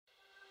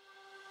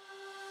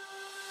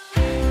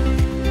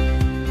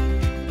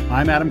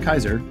I'm Adam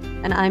Kaiser.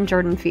 And I'm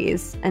Jordan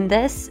Feise, and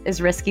this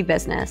is Risky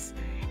Business.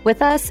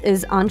 With us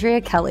is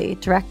Andria Kelly,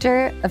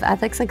 Director of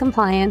Ethics and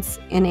Compliance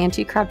and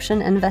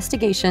Anti-Corruption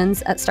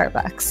Investigations at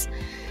Starbucks.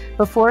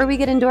 Before we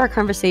get into our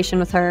conversation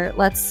with her,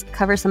 let's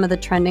cover some of the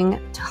trending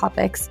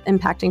topics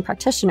impacting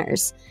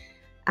practitioners.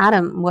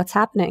 Adam, what's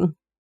happening?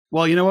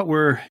 Well, you know what?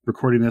 We're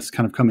recording this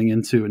kind of coming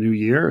into a new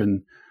year,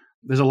 and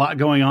there's a lot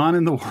going on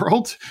in the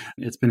world.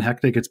 It's been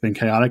hectic. It's been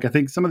chaotic. I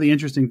think some of the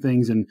interesting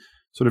things and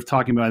sort of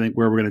talking about, I think,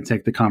 where we're going to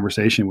take the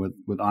conversation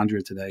with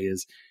Andria today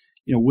is,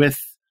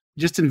 with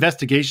just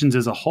investigations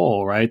as a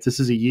whole, right? This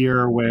is a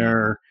year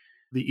where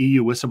the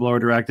EU whistleblower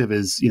directive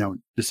is,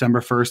 December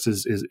 1st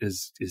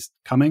is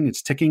coming.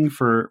 It's ticking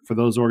for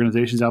those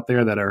organizations out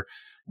there that are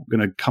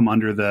going to come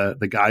under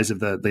the guise of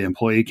the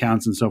employee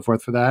counts and so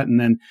forth for that. And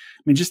then,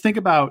 just think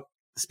about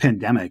this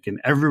pandemic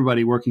and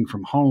everybody working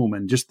from home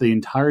and just the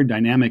entire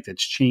dynamic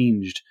that's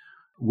changed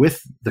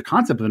with the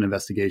concept of an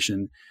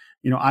investigation.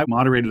 I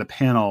moderated a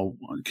panel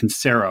on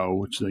Kaiser,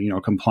 which is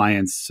a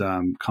compliance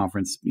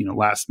conference,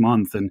 last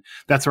month. And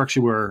that's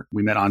actually where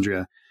we met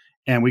Andria.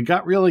 And we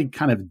got really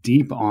kind of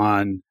deep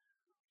on,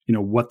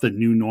 what the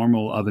new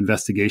normal of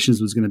investigations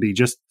was going to be,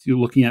 just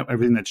looking at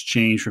everything that's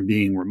changed from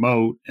being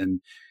remote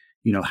and,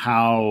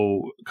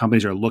 how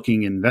companies are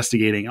looking,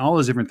 investigating, all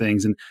those different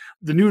things. And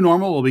the new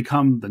normal will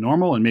become the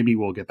normal, and maybe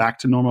we'll get back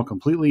to normal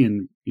completely.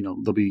 And,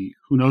 there'll be,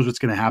 who knows what's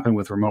going to happen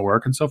with remote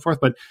work and so forth.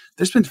 But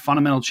there's been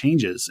fundamental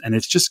changes. And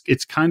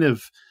it's kind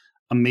of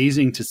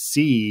amazing to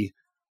see,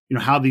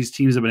 how these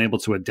teams have been able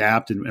to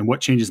adapt and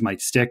what changes might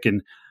stick.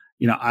 And,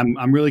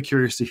 I'm really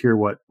curious to hear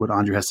what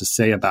Andria has to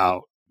say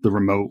about the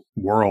remote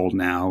world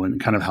now and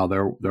kind of how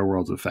their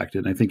world's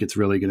affected. And I think it's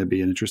really going to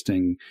be an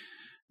interesting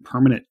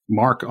permanent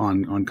mark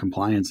on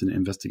compliance and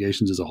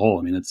investigations as a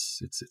whole.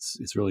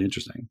 It's really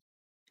interesting.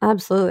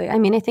 Absolutely.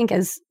 I think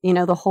as,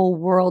 the whole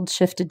world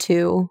shifted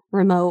to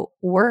remote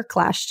work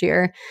last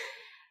year,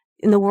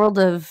 in the world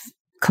of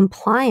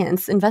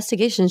compliance,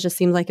 investigations just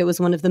seemed like it was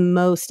one of the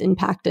most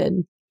impacted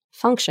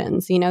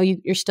functions.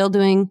 You're still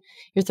doing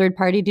your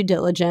third-party due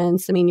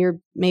diligence.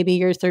 Maybe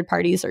your third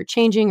parties are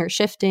changing or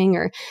shifting,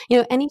 or,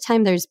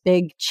 anytime there's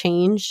big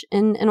change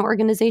in an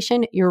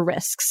organization, your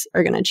risks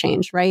are going to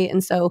change, right?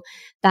 And so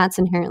that's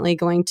inherently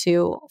going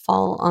to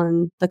fall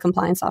on the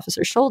compliance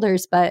officer's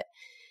shoulders. But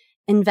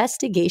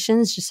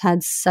investigations just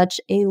had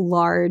such a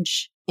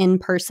large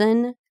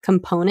in-person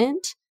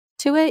component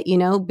to it,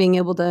 being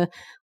able to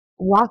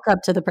walk up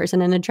to the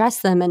person and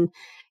address them and,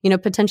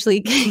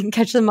 potentially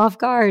catch them off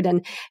guard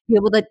and be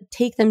able to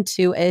take them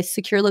to a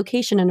secure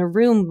location in a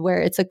room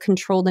where it's a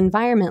controlled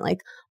environment. Like,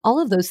 all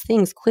of those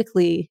things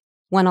quickly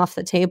went off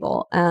the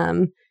table.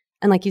 And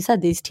like you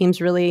said, these teams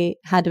really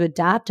had to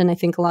adapt. And I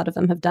think a lot of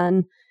them have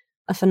done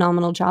a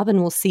phenomenal job, and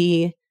we'll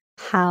see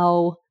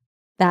how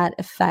that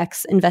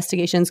affects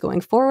investigations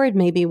going forward,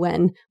 maybe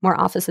when more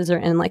offices are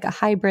in like a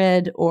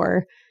hybrid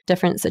or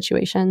different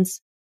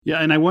situations. Yeah,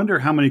 and I wonder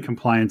how many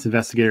compliance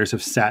investigators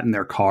have sat in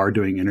their car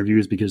doing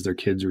interviews because their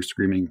kids are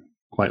screaming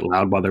quite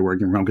loud while they're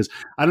working from home. Because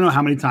I don't know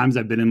how many times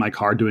I've been in my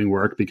car doing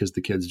work because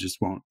the kids just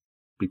won't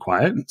be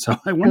quiet. So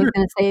I wonder. I was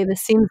going to say,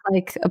 this seems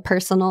like a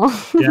personal.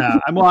 Yeah,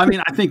 well,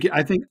 I think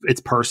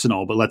it's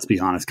personal, but let's be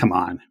honest. Come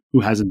on, who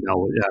hasn't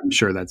dealt with it? I'm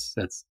sure that's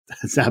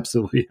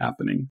absolutely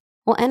happening.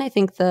 Well, and I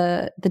think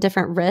the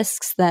different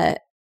risks that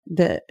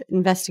the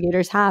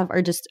investigators have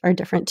are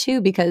different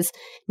too, because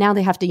now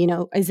they have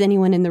to, is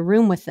anyone in the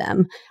room with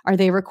them? Are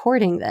they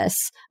recording this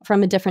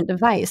from a different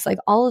device? Like,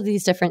 all of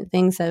these different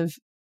things have,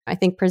 I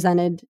think,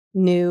 presented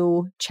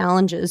new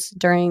challenges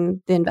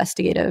during the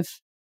investigative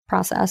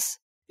process.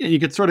 Yeah, you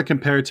could sort of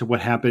compare it to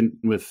what happened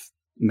with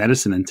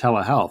medicine and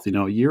telehealth.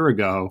 A year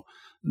ago,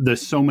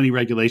 there's so many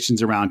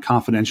regulations around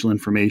confidential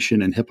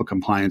information and HIPAA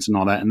compliance and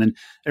all that. And then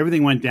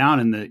everything went down,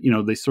 and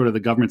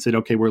the government said,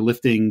 okay, we're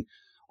lifting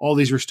all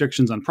these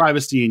restrictions on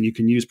privacy, and you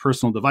can use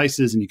personal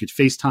devices, and you could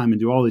FaceTime and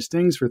do all these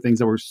things for things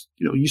that were,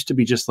 used to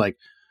be just like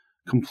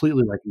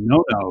completely like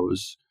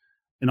no-nos,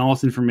 and all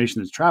this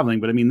information that's traveling.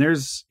 But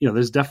there's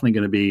definitely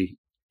going to be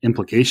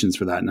implications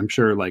for that. And I'm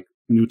sure like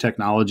new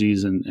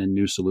technologies and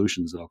new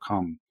solutions that'll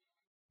come,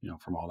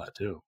 from all that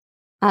too.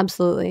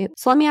 Absolutely.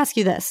 So let me ask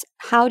you this.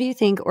 How do you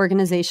think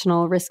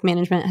organizational risk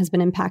management has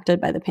been impacted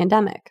by the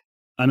pandemic?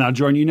 Now,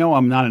 Jordan,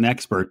 I'm not an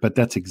expert, but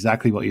that's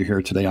exactly what you're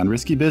here today on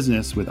Risky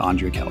Business with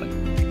Andria Kelly.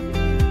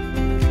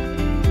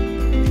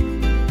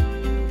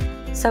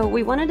 So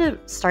we wanted to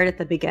start at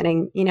the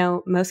beginning.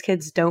 Most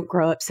kids don't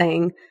grow up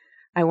saying,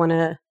 I want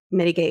to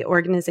mitigate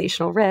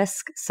organizational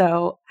risk.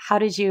 So how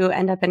did you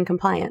end up in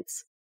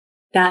compliance?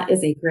 That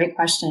is a great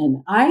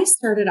question. I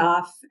started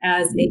off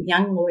as a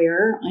young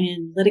lawyer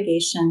in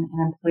litigation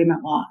and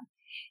employment law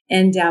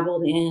and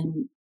dabbled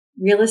in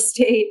real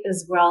estate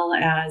as well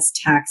as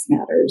tax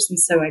matters. And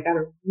so I got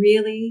a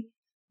really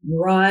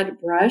broad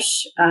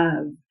brush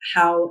of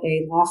how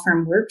a law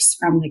firm works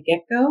from the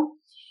get-go.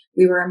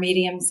 We were a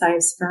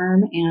medium-sized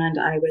firm, and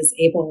I was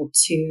able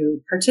to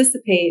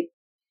participate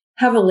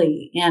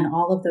heavily in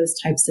all of those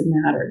types of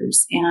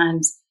matters.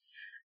 And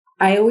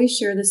I always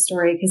share this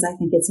story because I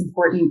think it's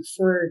important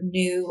for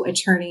new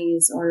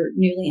attorneys or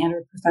newly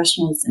entered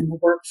professionals in the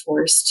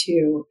workforce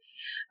to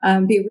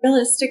be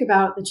realistic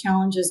about the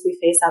challenges we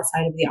face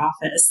outside of the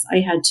office. I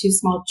had two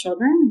small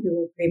children who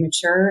were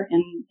premature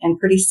and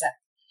pretty sick.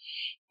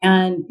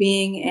 And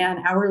being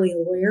an hourly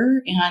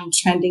lawyer and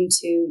trending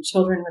to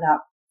children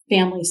without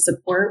family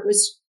support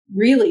was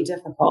really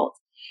difficult.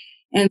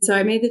 And so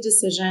I made the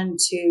decision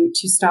to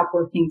stop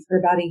working for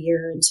about a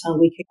year until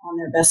we could go on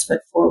their best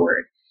foot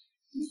forward.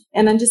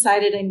 And then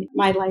decided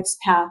my life's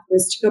path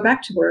was to go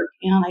back to work.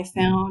 And I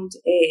found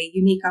a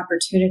unique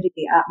opportunity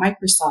at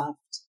Microsoft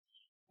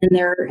in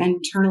their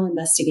internal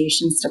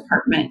investigations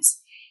department,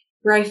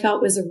 where I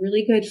felt was a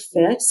really good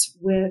fit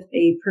with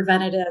a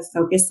preventative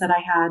focus that I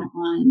had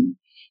on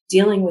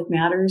dealing with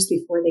matters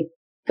before they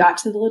got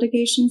to the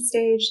litigation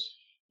stage,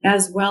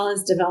 as well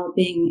as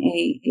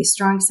developing a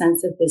strong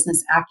sense of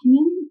business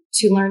acumen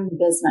to learn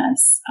the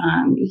business.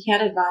 You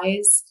can't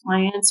advise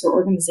clients or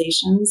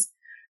organizations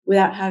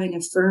without having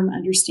a firm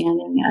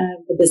understanding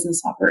of the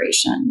business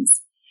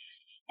operations.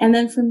 And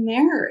then from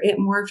there, it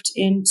morphed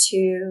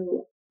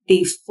into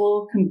the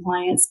full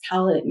compliance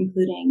palette,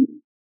 including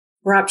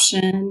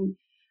corruption,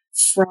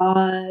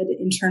 fraud,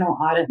 internal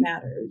audit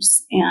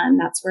matters. And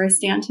that's where I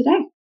stand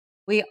today.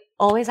 We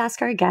always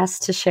ask our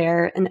guests to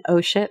share an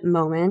oh shit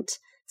moment.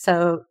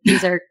 So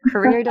these are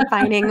career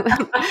defining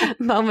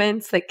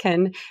moments that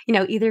can,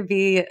 either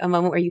be a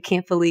moment where you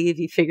can't believe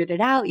you figured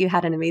it out, you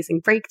had an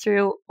amazing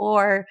breakthrough,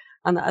 or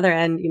on the other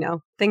end,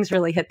 things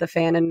really hit the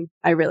fan and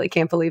I really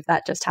can't believe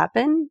that just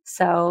happened.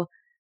 So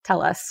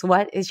tell us,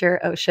 what is your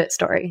oh shit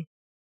story?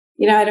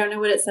 I don't know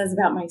what it says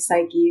about my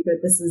psyche,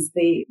 but this is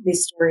the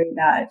story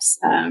that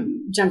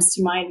jumps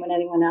to mind when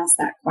anyone asks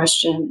that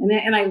question.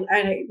 And I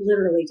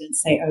literally did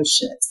say, oh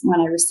shit,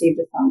 when I received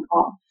a phone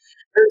call.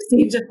 I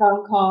received a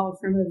phone call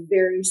from a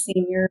very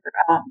senior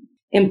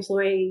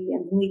employee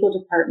in the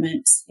legal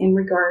department in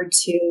regard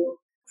to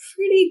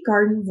pretty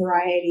garden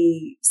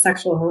variety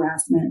sexual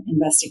harassment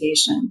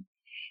investigation.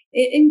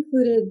 It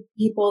included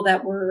people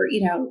that were,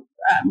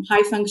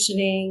 high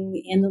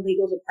functioning in the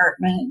legal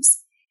department.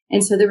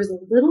 And so there was a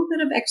little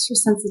bit of extra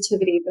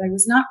sensitivity, but I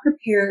was not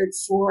prepared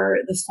for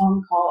the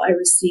phone call I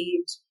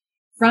received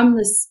from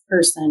this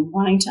person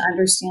wanting to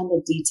understand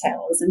the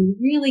details and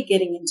really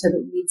getting into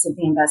the weeds of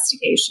the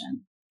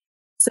investigation.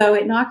 So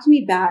it knocked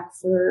me back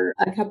for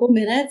a couple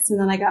minutes, and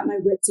then I got my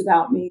wits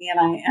about me,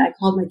 and I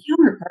called my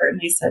counterpart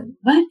and I said,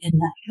 what in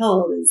the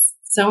hell does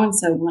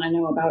so-and-so want to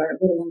know about our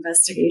little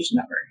investigation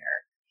over here?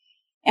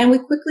 And we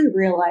quickly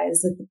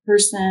realized that the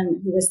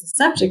person who was the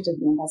subject of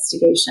the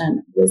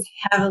investigation was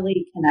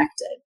heavily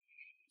connected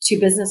to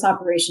business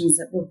operations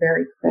that were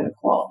very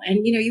critical. And,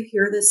 you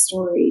hear this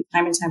story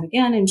time and time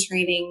again in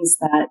trainings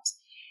that,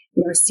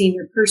 a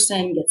senior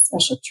person gets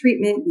special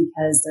treatment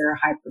because they're a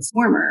high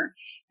performer.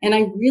 And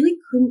I really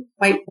couldn't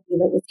quite believe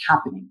it was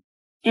happening.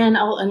 And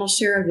I'll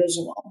share a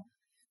visual.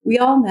 We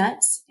all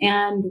met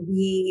and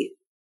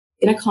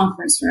in a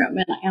conference room,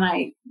 and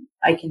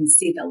I can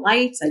see the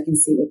lights, I can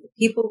see what the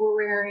people were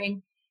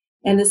wearing.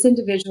 And this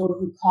individual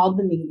who called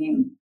the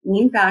meeting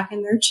leaned back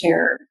in their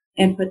chair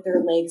and put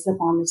their legs up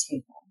on the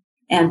table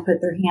and put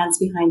their hands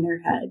behind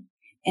their head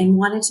and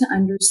wanted to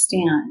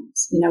understand,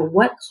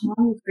 what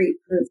concrete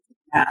proof we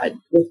had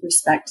with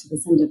respect to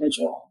this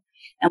individual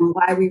and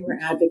why we were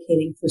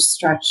advocating for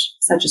such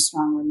a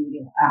strong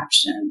remedial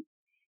action.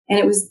 And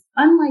it was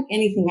unlike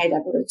anything I'd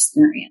ever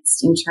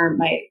experienced in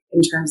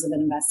terms of an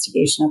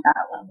investigation at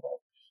that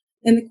level.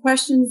 And the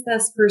questions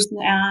this person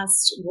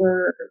asked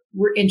were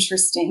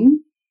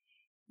interesting.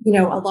 A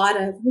lot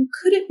of, well,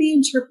 could it be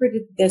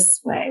interpreted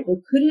this way?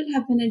 Well, could it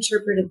have been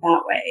interpreted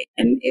that way?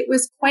 And it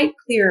was quite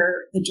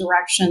clear the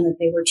direction that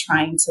they were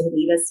trying to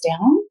lead us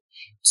down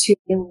to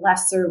a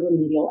lesser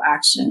remedial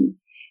action.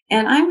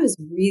 And I was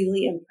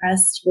really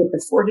impressed with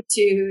the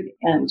fortitude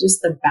and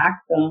just the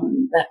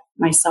backbone that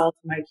myself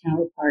and my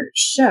counterpart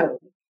showed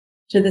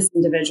to this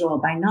individual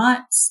by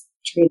not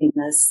treating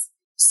this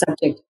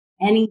subject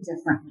any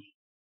differently.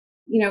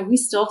 We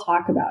still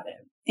talk about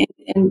it.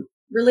 And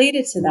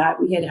related to that,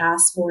 we had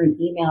asked for an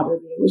email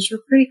review, which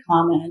were pretty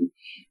common,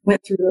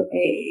 went through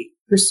a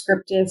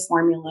prescriptive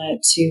formula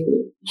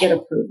to get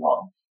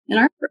approval. And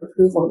our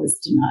approval was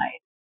denied.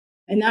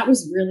 And that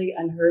was really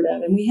unheard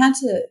of. And we had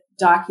to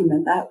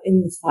document that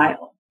in the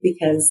file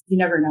because you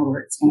never know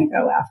where it's going to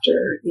go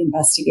after the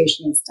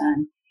investigation is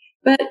done.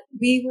 But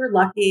we were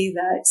lucky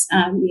that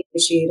the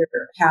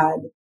initiator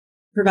had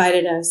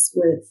provided us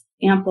with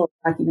ample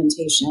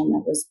documentation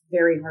that was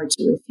very hard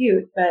to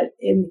refute. But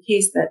in the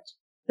case that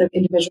the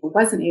individual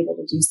wasn't able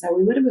to do so,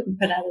 we would have been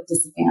put at a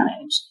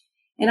disadvantage.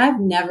 And I've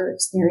never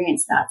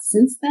experienced that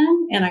since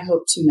then, and I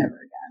hope to never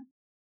again.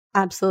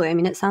 Absolutely. I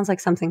mean, it sounds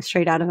like something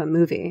straight out of a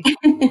movie.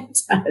 It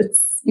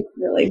does. It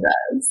really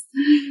does.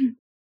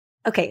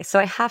 Okay, so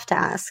I have to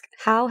ask,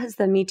 how has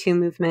the Me Too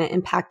movement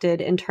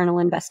impacted internal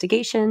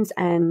investigations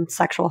and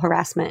sexual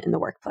harassment in the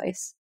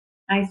workplace?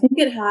 I think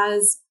it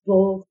has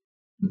both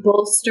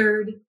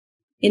bolstered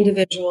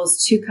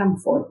individuals to come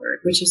forward,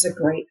 which is a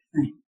great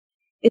thing.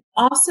 It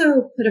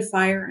also put a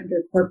fire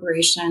under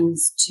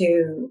corporations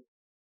to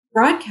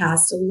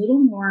broadcast a little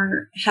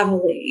more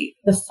heavily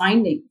the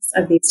findings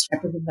of these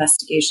type of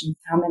investigations,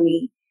 how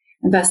many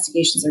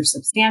investigations are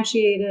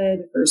substantiated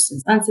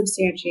versus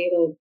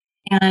unsubstantiated,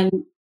 and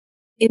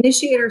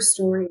initiator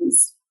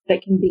stories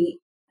that can be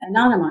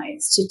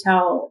anonymized to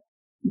tell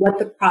what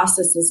the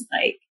process is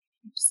like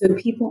so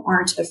people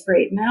aren't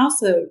afraid. And I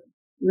also,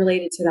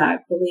 related to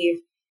that, believe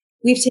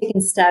we've taken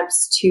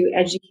steps to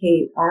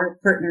educate our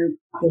partner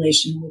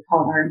population, we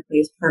call our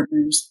employees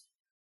partners,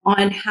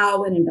 on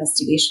how an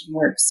investigation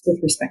works with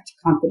respect to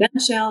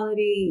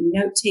confidentiality,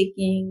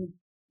 note-taking,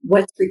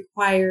 what's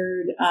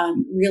required,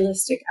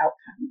 realistic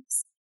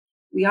outcomes.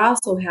 We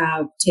also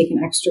have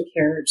taken extra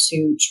care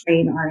to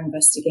train our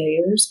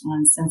investigators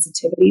on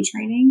sensitivity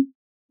training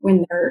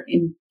when they're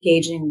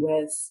engaging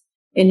with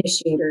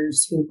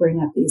initiators who bring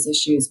up these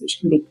issues, which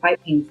can be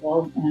quite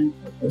painful and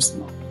quite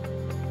personal.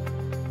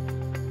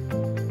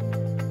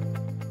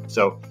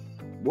 So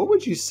what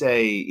would you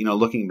say,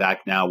 looking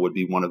back now, would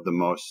be one of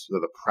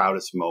the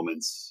proudest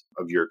moments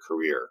of your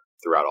career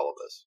throughout all of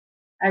this?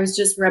 I was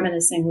just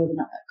reminiscing with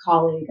a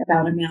colleague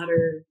about a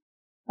matter,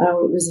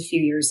 it was a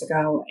few years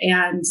ago,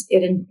 and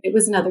it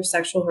was another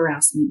sexual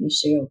harassment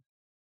issue.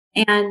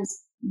 And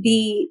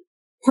the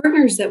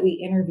partners that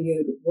we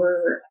interviewed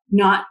were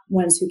not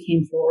ones who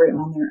came forward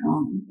on their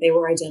own. They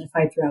were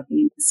identified throughout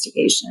the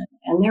investigation,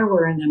 and there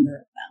were a number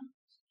of them,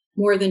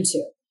 more than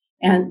two,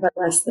 but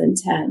less than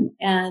 10.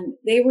 And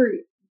they were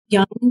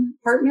young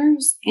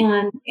partners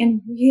and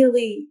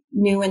really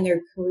new in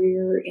their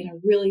career in a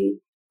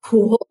really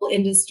cool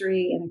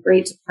industry and a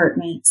great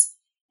department,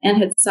 and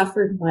had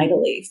suffered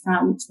mightily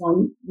from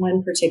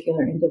one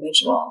particular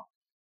individual.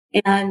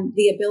 And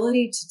the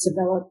ability to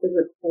develop the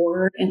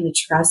rapport and the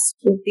trust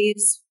with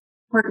these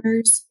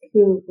partners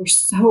who were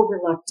so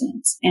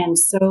reluctant and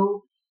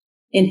so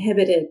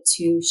inhibited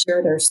to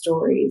share their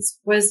stories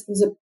was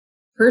a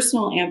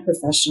personal and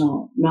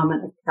professional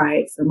moment of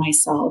pride for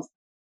myself.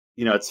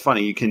 It's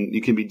funny, you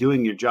can be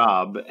doing your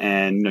job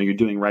and you're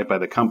doing right by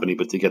the company,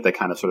 but to get that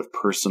kind of sort of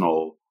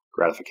personal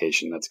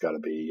gratification, that's got to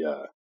be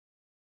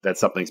that's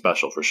something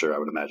special for sure, I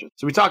would imagine.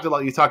 So we talked a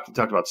lot. You talked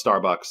about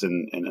Starbucks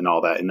and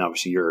all that, and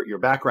obviously your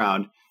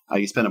background.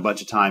 You spent a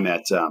bunch of time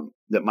at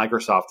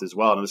Microsoft as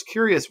well. And I was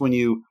curious when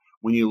you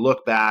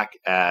look back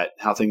at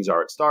how things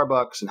are at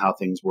Starbucks and how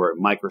things were at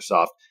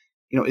Microsoft.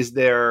 Is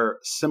there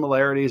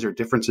similarities or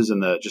differences in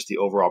the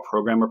overall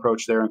program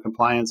approach there in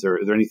compliance, or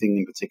is there anything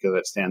in particular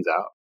that stands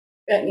out?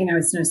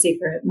 It's no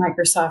secret.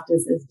 Microsoft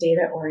is a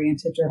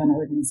data-oriented driven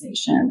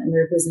organization, and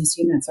their business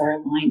units are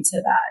aligned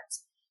to that.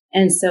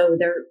 And so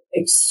they're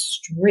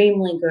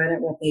extremely good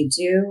at what they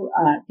do.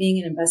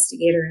 Being an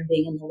investigator and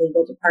being in the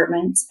legal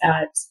department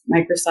at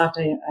Microsoft,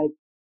 I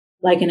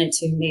liken it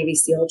to Navy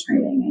SEAL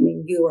training. I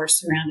mean, you are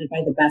surrounded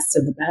by the best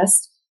of the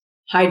best,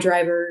 high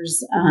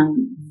drivers,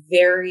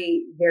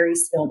 very, very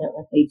skilled at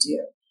what they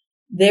do.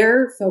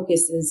 Their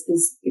focus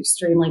is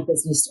extremely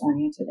business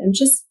oriented. And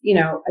just,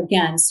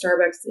 again,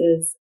 Starbucks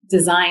is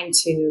designed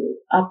to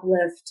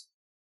uplift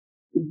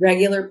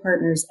regular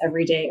partners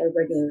every day, or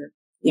regular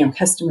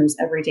customers'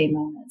 everyday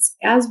moments,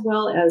 as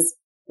well as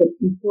the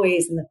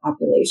employees in the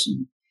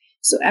population.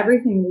 So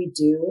everything we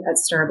do at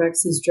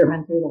Starbucks is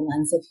driven through the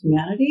lens of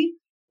humanity.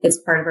 It's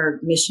part of our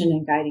mission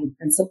and guiding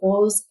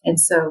principles. And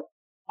so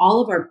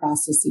all of our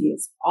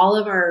processes, all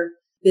of our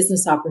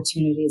business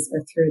opportunities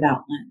are through that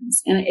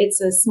lens. And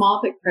it's a small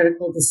but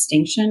critical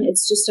distinction.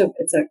 It's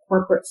a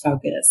corporate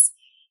focus.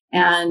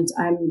 And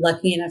I'm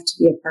lucky enough to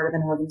be a part of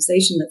an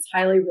organization that's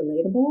highly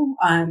relatable.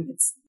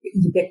 It's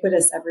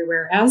ubiquitous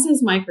everywhere, as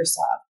is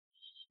Microsoft.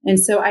 And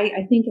so I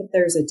think if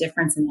there's a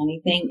difference in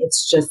anything,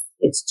 it's just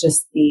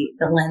the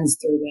lens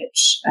through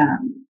which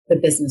the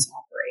business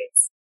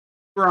operates.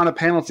 We were on a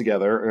panel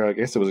together, I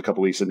guess it was a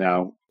couple weeks ago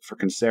now, for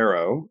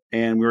Kaiser,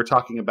 and we were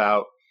talking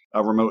about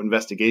remote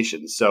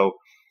investigations. So,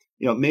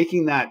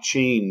 making that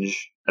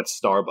change at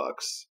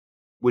Starbucks,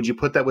 would you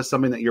put that with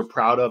something that you're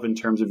proud of in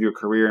terms of your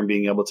career and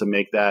being able to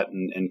make that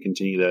and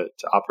continue to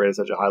operate at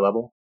such a high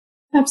level?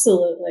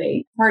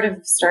 Absolutely. Part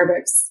of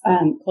Starbucks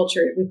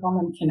culture, we call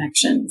them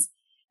connections.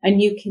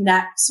 And you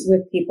connect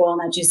with people, and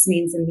that just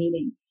means a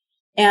meeting.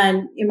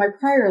 And in my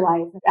prior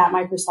life at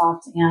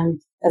Microsoft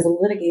and as a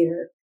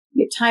litigator,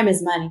 time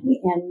is money,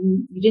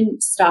 and you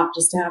didn't stop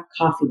just to have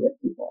coffee with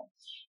people.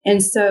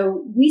 And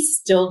so we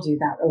still do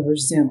that over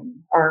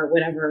Zoom or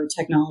whatever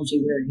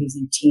technology we're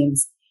using,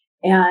 Teams.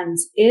 And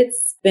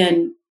it's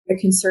been a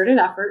concerted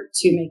effort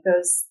to make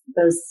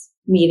those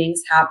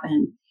meetings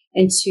happen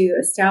and to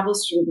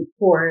establish a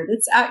rapport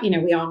that's out.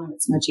 We all know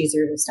it's much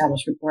easier to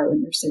establish rapport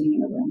when you're sitting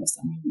in a room with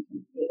someone.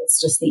 It's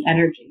just the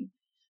energy.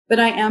 But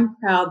I am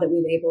proud that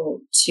we've been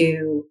able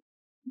to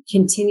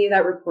continue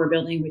that rapport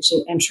building,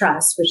 and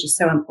trust, which is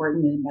so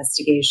important in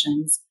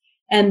investigations,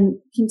 and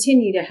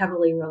continue to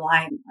heavily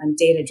rely on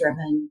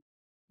data-driven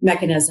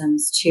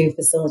mechanisms to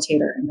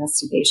facilitate our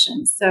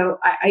investigations. So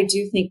I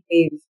do think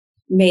we've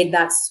made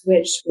that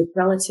switch with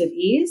relative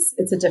ease.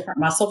 It's a different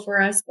muscle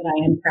for us, but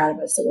I am proud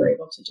of us that we're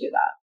able to do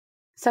that.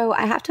 So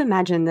I have to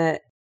imagine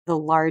that the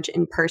large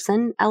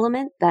in-person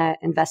element that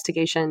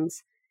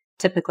investigations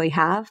typically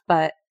have,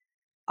 but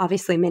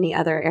obviously many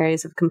other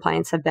areas of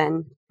compliance have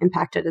been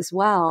impacted as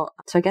well.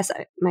 So I guess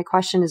my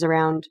question is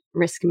around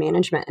risk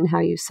management and how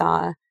you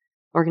saw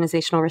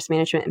organizational risk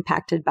management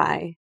impacted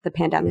by the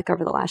pandemic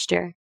over the last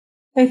year.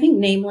 I think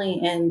namely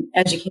in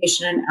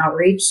education and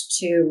outreach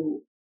to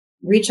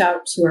reach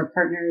out to our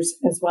partners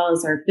as well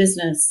as our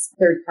business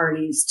third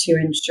parties to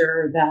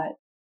ensure that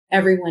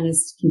everyone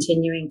is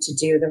continuing to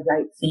do the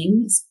right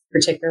things,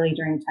 particularly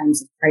during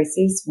times of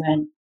crisis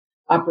when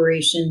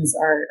operations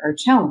are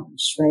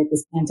challenged, right?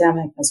 This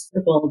pandemic has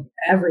crippled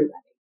everybody.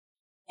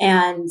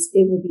 And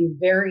it would be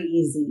very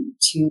easy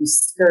to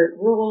skirt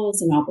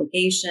rules and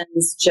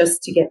obligations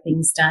just to get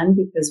things done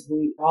because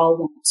we all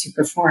want to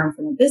perform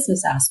from a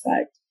business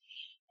aspect.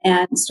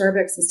 And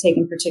Starbucks has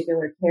taken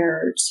particular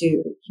care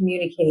to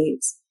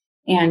communicate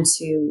and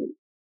to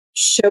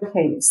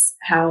showcase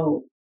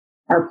how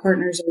our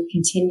partners are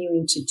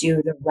continuing to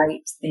do the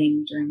right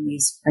thing during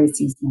these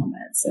crisis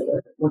moments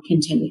that we're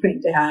continuing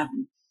to have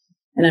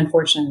and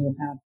unfortunately will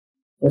have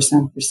for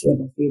some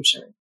foreseeable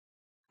future.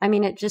 I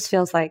mean, it just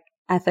feels like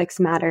ethics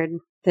mattered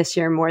this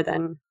year more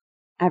than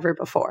ever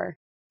before.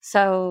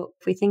 So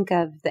if we think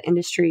of the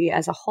industry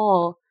as a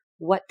whole,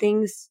 what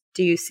things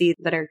do you see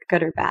that are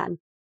good or bad?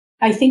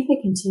 I think the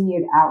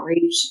continued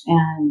outreach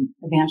and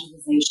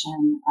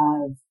evangelization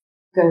of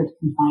good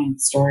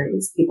compliance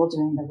stories, people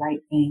doing the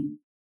right thing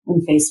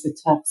when faced with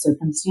tough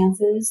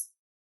circumstances,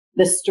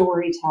 the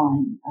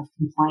storytelling of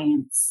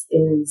compliance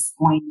is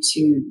going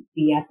to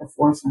be at the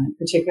forefront,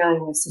 particularly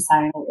with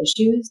societal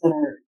issues that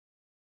are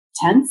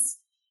tense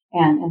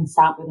and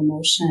fraught with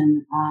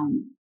emotion,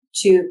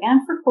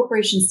 and for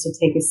corporations to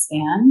take a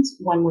stand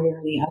one way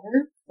or the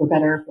other, for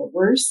better or for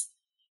worse.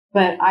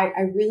 But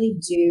I really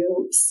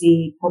do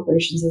see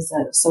corporations as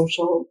a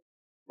social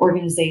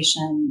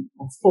organization,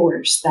 a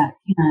force that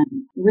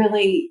can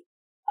really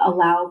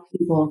allow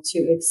people to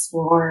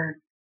explore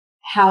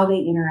how they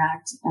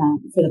interact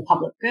for the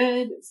public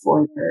good,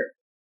 for their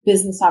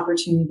business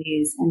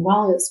opportunities, and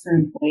well as for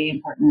employee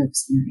and partner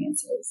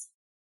experiences.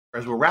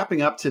 As we're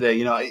wrapping up today,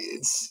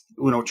 it's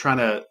trying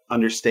to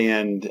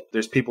understand.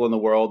 There's people in the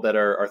world that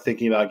are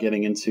thinking about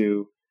getting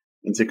into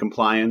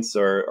compliance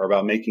or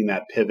about making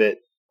that pivot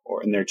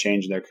or in their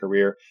change in their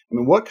career. I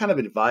mean, what kind of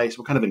advice,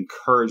 what kind of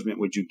encouragement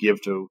would you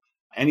give to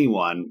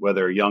anyone,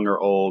 whether young or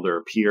old or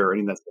a peer or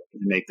anything that's to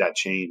make that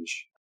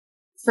change?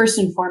 First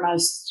and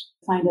foremost,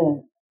 find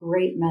a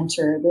great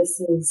mentor.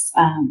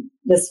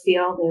 This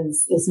field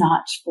is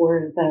not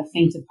for the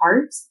faint of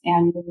heart,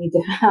 and you need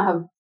to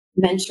have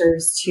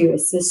mentors to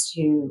assist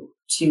you,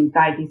 to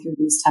guide you through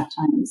these tough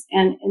times.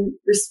 And in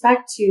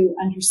respect to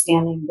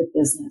understanding the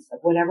business of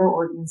whatever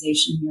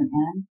organization you're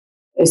in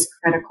is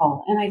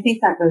critical. And I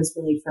think that goes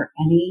really for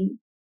any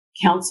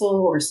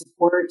counsel or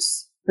support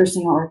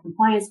person or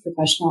compliance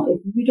professional.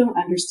 If you don't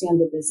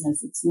understand the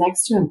business, it's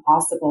next to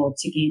impossible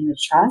to gain the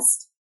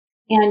trust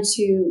and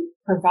to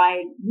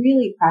provide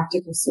really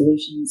practical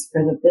solutions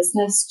for the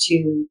business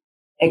to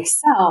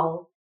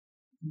excel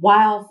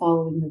while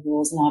following the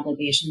rules and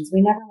obligations.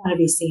 We never want to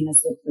be seen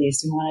as the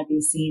police. We want to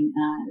be seen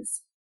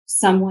as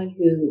someone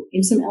who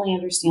intimately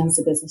understands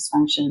the business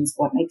functions,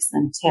 what makes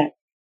them tick,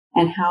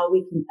 and how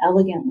we can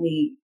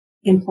elegantly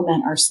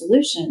implement our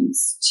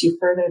solutions to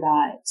further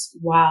that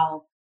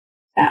while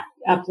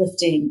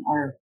uplifting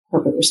our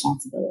corporate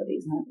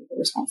responsibilities and our legal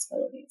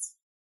responsibilities.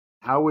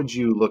 How would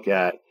you look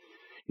at,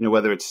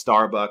 whether it's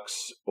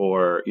Starbucks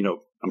or,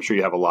 I'm sure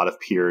you have a lot of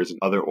peers and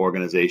other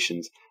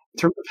organizations, in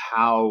terms of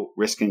how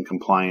risk and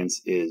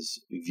compliance is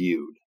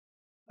viewed?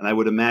 And I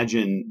would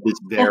imagine this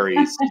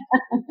varies.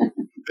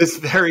 This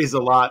varies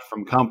a lot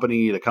from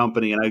company to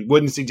company. And I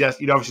wouldn't suggest,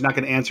 you're obviously not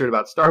going to answer it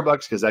about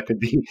Starbucks because that could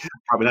be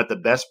probably not the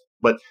best.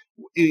 But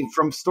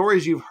from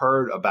stories you've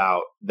heard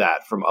about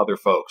that from other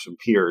folks, from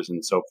peers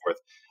and so forth,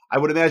 I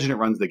would imagine it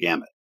runs the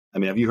gamut. I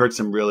mean, have you heard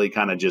some really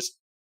kind of just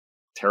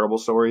terrible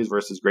stories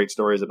versus great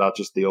stories about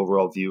just the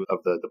overall view of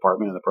the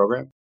department and the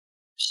program?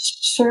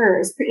 Sure.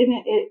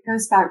 It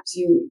goes back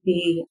to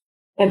the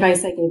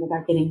advice I gave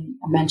about getting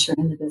a mentor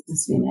in the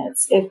business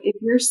units. If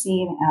you're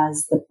seen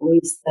as the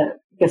police, the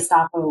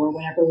Gestapo, or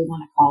whatever we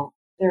want to call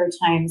it, there are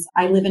times.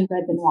 I live in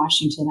Redmond,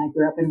 Washington. I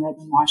grew up in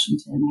Redmond,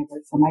 Washington. I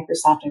work for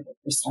Microsoft. I work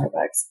for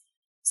Starbucks.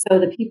 So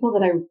the people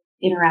that I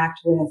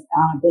interact with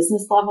on a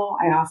business level,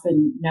 I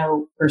often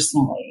know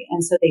personally.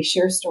 And so they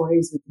share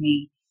stories with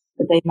me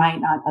that they might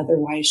not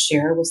otherwise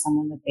share with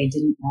someone that they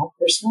didn't know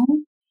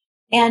personally.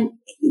 And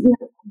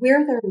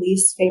we're their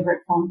least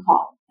favorite phone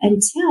call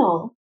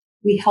until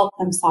we help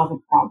them solve a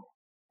problem,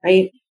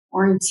 right?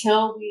 Or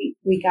until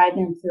we guide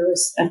them through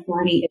a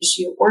thorny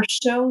issue or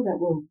show that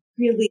we're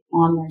really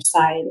on their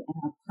side and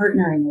are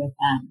partnering with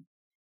them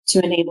to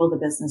enable the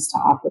business to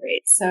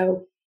operate.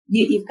 So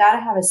you've got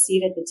to have a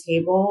seat at the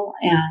table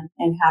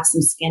and have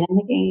some skin in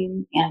the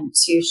game and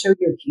to show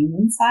your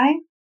human side.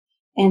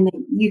 And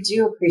that you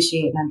do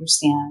appreciate and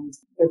understand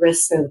the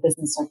risks of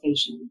business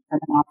location from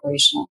an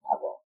operational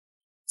level,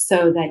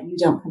 so that you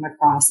don't come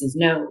across as,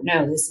 no,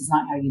 this is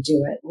not how you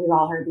do it. We've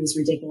all heard these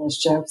ridiculous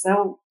jokes.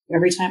 Oh,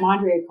 Every time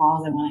Andrea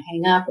calls, I want to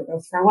hang up or go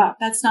throw up.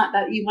 That's not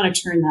that you want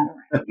to turn that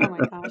around. Oh my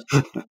gosh.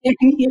 and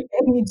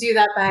you do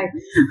that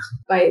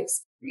by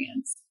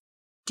experience.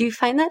 Do you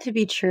find that to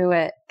be true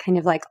at kind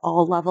of like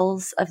all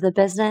levels of the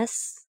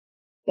business?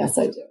 Yes,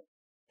 I do.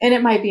 And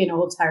it might be an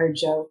old tired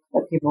joke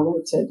that people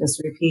like to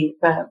just repeat,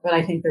 but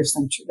I think there's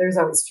some truth. There's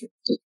always truth.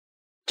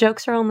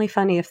 Jokes are only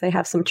funny if they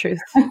have some truth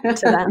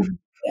to them.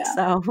 Yeah.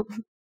 So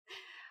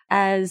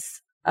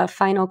as a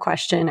final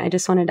question, I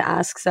just wanted to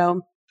ask,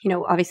 so,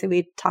 obviously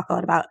we talk a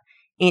lot about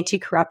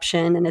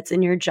anti-corruption and it's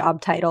in your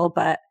job title,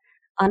 but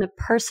on a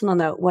personal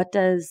note, what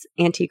does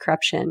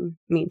anti-corruption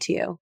mean to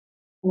you?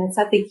 And it's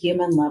at the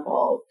human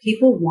level.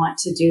 People want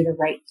to do the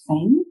right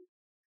thing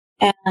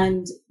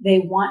and they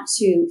want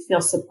to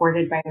feel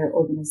supported by their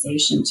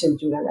organization to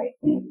do the right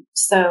thing.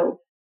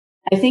 So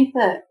I think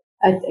that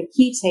a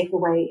key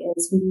takeaway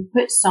is when you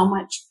put so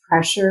much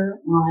pressure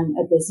on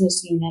a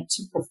business unit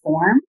to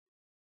perform,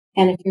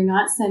 and if you're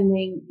not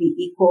sending the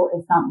equal,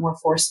 if not more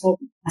forceful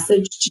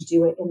message to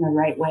do it in the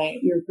right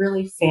way, you're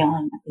really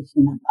failing at the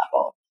human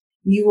level.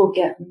 You will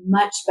get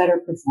much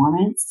better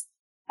performance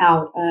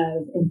out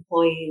of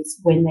employees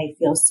when they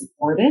feel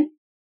supported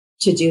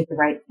to do the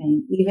right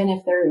thing. Even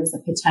if there is a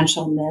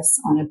potential miss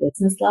on a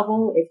business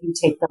level, if you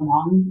take the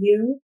long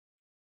view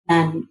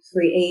and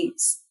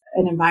create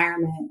an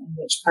environment in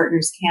which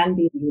partners can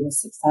be viewed as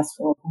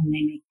successful when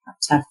they make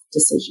tough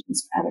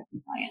decisions at a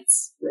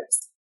compliance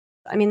risk.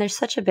 I mean, there's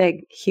such a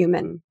big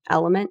human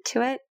element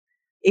to it,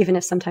 even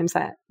if sometimes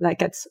that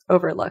gets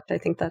overlooked. I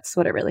think that's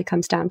what it really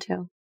comes down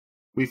to.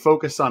 We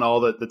focus on all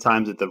the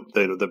times that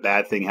the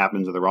bad thing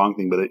happens or the wrong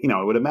thing, but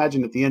I would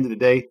imagine at the end of the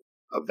day,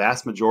 a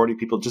vast majority of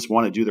people just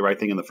want to do the right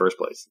thing in the first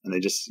place, and they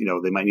just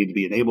they might need to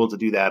be enabled to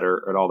do that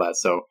or all that.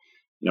 So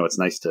it's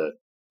nice to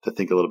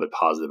think a little bit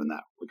positive in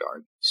that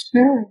regard.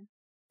 Sure.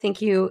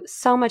 Thank you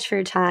so much for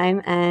your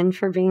time and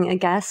for being a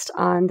guest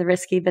on the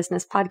Risky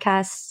Business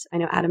Podcast. I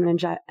know Adam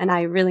and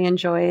I really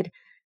enjoyed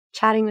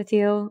chatting with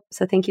you,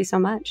 so thank you so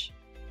much.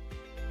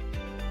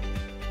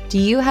 Do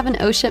you have an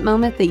oh shit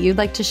moment that you'd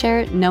like to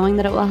share, knowing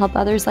that it will help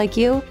others like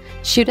you?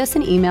 Shoot us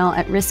an email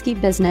at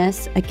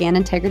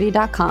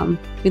riskybusiness@ganintegrity.com.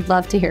 We'd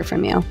love to hear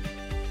from you.